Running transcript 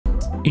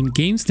In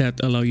games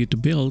that allow you to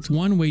build,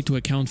 one way to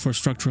account for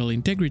structural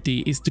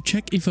integrity is to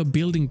check if a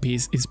building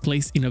piece is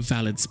placed in a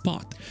valid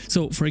spot.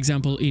 So, for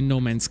example, in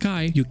No Man's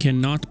Sky, you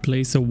cannot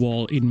place a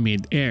wall in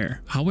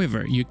mid-air.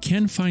 However, you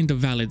can find a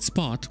valid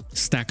spot,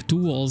 stack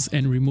two walls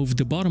and remove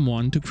the bottom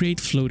one to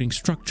create floating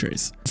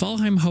structures.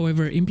 Valheim,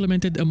 however,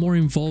 implemented a more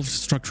involved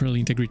structural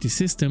integrity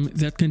system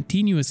that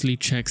continuously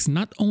checks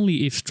not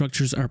only if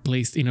structures are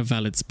placed in a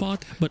valid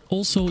spot, but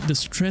also the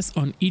stress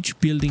on each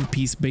building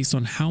piece based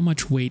on how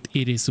much weight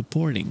it is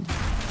supporting.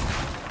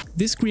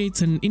 This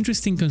creates an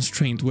interesting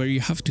constraint where you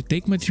have to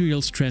take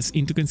material stress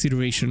into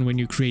consideration when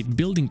you create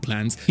building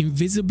plans,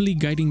 invisibly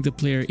guiding the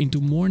player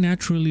into more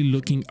naturally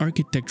looking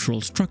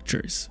architectural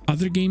structures.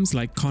 Other games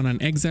like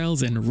Conan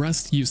Exiles and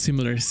Rust use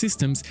similar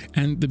systems,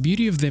 and the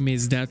beauty of them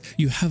is that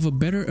you have a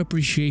better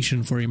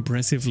appreciation for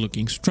impressive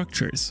looking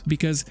structures,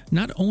 because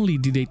not only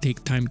did they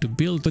take time to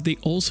build, but they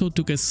also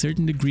took a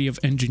certain degree of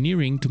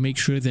engineering to make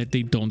sure that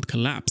they don't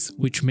collapse,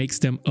 which makes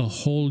them a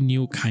whole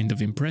new kind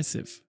of impressive.